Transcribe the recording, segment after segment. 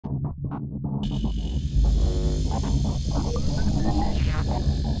Good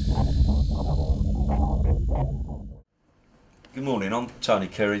morning, I'm Tony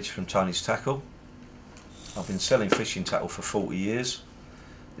Kerridge from Tony's Tackle. I've been selling fishing tackle for 40 years.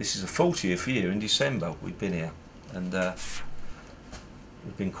 This is the 40th year in December we've been here, and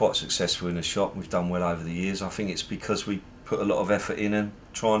we've been quite successful in the shop. We've done well over the years. I think it's because we put a lot of effort in and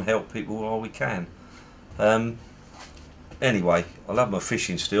try and help people while we can. Anyway, I love my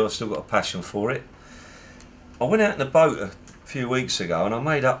fishing still. I've still got a passion for it. I went out in a boat a few weeks ago and I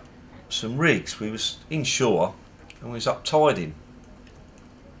made up some rigs. We was inshore and we was up tiding,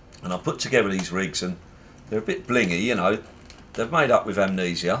 and I put together these rigs, and they're a bit blingy, you know. They're made up with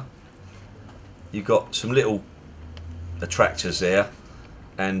amnesia. You've got some little attractors there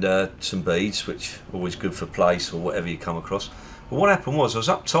and some beads, which are always good for place or whatever you come across. But what happened was I was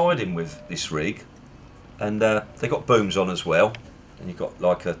up tiding with this rig, and they got booms on as well, and you've got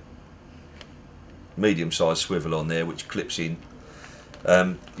like a medium-sized swivel on there which clips in.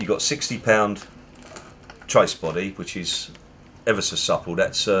 You've got 60-pound trace body, which is ever so supple.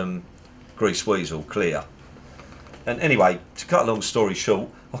 That's grease weasel clear. And anyway, to cut a long story short,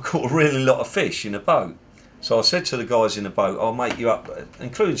 I caught a really lot of fish in a boat. So I said to the guys in the boat, I'll make you up,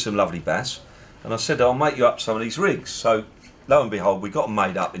 including some lovely bass, and I said I'll make you up some of these rigs. So lo and behold, we got them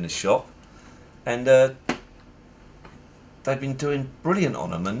made up in the shop, and they've been doing brilliant on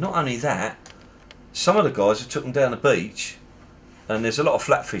them. And not only that, some of the guys have took them down the beach, and there's a lot of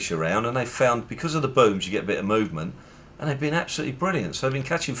flatfish around, and they found, because of the booms, you get a bit of movement, and they've been absolutely brilliant. So they've been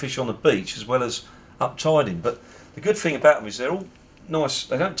catching fish on the beach as well as up tiding. But the good thing about them is they're all nice,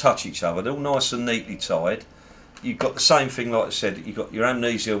 they don't touch each other, they're all nice and neatly tied. You've got the same thing, like I said, you've got your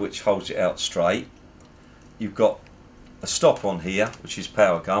amnesia which holds it out straight. You've got a stop on here, which is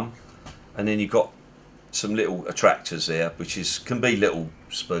power gum, and then you've got some little attractors there, which can be little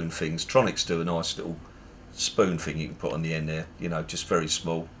spoon things. Tronics do a nice little spoon thing you can put on the end there, you know, just very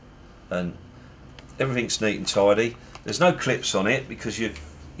small, and everything's neat and tidy. There's no clips on it because you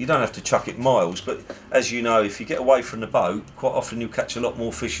don't have to chuck it miles, but as you know, if you get away from the boat, quite often you'll catch a lot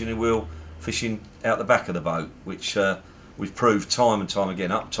more fish than you will fishing out the back of the boat, which we've proved time and time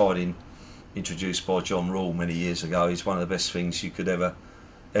again. Up tiding, introduced by John Rule many years ago, is one of the best things you could ever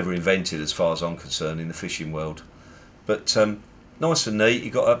invented, as far as I'm concerned, in the fishing world. But nice and neat.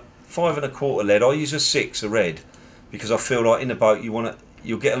 You've got a 5 1/4 lead. I use a 6, a red, because I feel like in the boat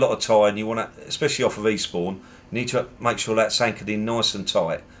you'll get a lot of tide, and you want to, especially off of Eastbourne, you need to make sure that's anchored in nice and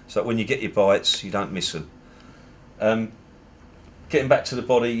tight, so that when you get your bites, you don't miss them. Getting back to the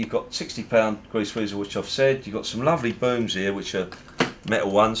body, you've got 60-pound grease weasel, which I've said. You've got some lovely booms here, which are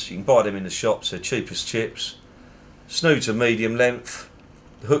metal ones. You can buy them in the shops. They're cheap as chips. Snoods are medium length.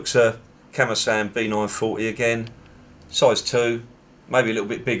 The hooks are Camasan B940 again, size 2. Maybe a little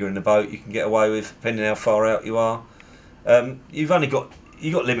bit bigger in the boat you can get away with, depending how far out you are. You've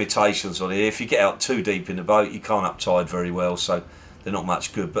got limitations on here. If you get out too deep in the boat, you can't up tide very well, so they're not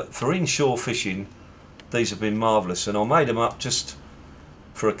much good. But for inshore fishing, these have been marvellous, and I made them up just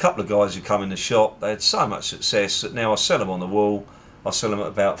for a couple of guys who come in the shop. They had so much success that now I sell them on the wall. I sell them at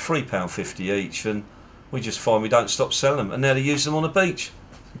about £3.50 each, and we just find we don't stop selling them, and now they use them on the beach.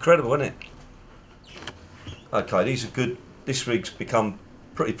 Incredible, isn't it? Okay, these are good. This rig's become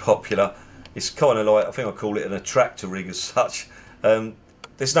pretty popular. It's kind of like, I think I call it an ATTRACTOR rig as such.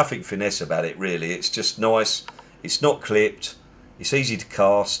 There's nothing finesse about it really. It's just nice. It's not clipped. It's easy to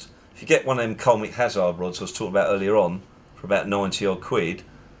cast. If you get one of them Colmic Hazard rods I was talking about earlier on for about 90 odd quid,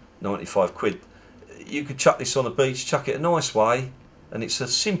 95 quid, you could chuck this on the beach, chuck it a nice way, and it's a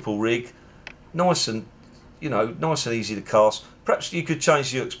simple rig, nice and, you know, nice and easy to cast. Perhaps you could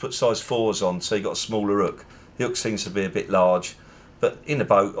change the hooks, put size 4s on, so you got a smaller hook. The hook seems to be a bit large, but in the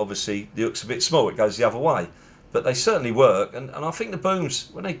boat, obviously, the hook's a bit small. It goes the other way, but they certainly work. And I think the booms,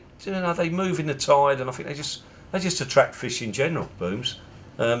 when they, you know, they move in the tide, and I think they just attract fish in general. Booms,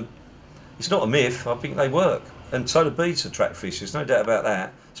 it's not a myth. I think they work, and so the beads attract fish. There's no doubt about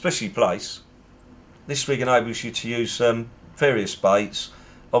that, especially place. This rig enables you to use various baits.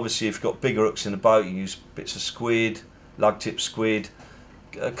 Obviously, if you've got bigger hooks in the boat, you can use bits of squid, lug tip squid.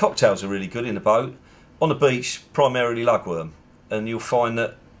 Cocktails are really good in the boat. On the beach, primarily lugworm, and you'll find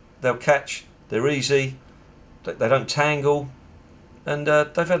that they'll catch, they're easy, they don't tangle, and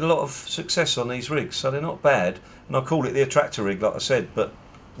they've had a lot of success on these rigs, so they're not bad. And I call it the ATTRACTOR rig, like I said, but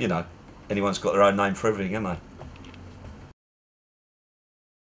you know, anyone's got their own name for everything, haven't they?